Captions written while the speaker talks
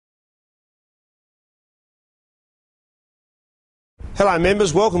Hello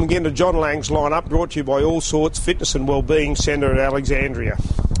members, welcome again to John Lang's lineup, brought to you by All Sorts Fitness and Wellbeing Centre at Alexandria.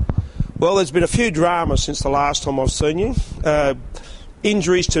 Well, there's been a few dramas since the last time I've seen you.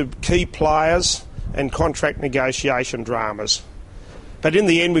 Injuries to key players and contract negotiation dramas. But in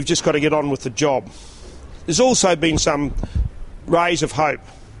the end, we've just got to get on with the job. There's also been some rays of hope.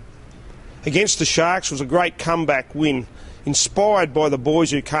 Against the Sharks was a great comeback win, inspired by the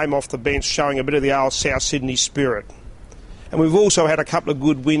boys who came off the bench, showing a bit of the old South Sydney spirit. And we've also had a couple of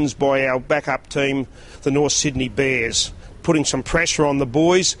good wins by our backup team, the North Sydney Bears, putting some pressure on the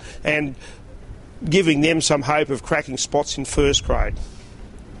boys and giving them some hope of cracking spots in first grade.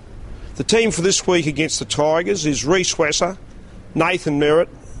 The team for this week against the Tigers is Reece Wesser, Nathan Merritt,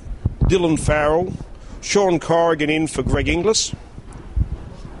 Dylan Farrell, Sean Corrigan in for Greg Inglis,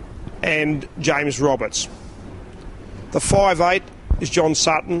 and James Roberts. The 5'8" is John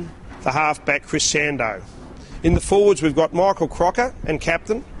Sutton, the halfback Chris Sando. In the forwards we've got Michael Crocker and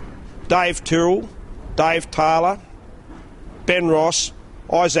captain, Dave Tyrrell, Dave Taylor, Ben Ross,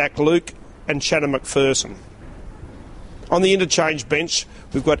 Isaac Luke and Shannon McPherson. On the interchange bench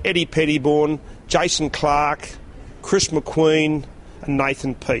we've got Eddie Pettybourne, Jason Clark, Chris McQueen and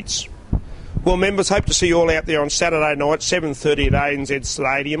Nathan Peets. Well members, hope to see you all out there on Saturday night, 7:30 at ANZ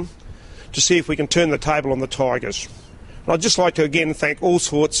Stadium, to see if we can turn the table on the Tigers. And I'd just like to again thank All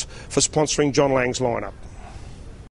Sorts for sponsoring John Lang's lineup.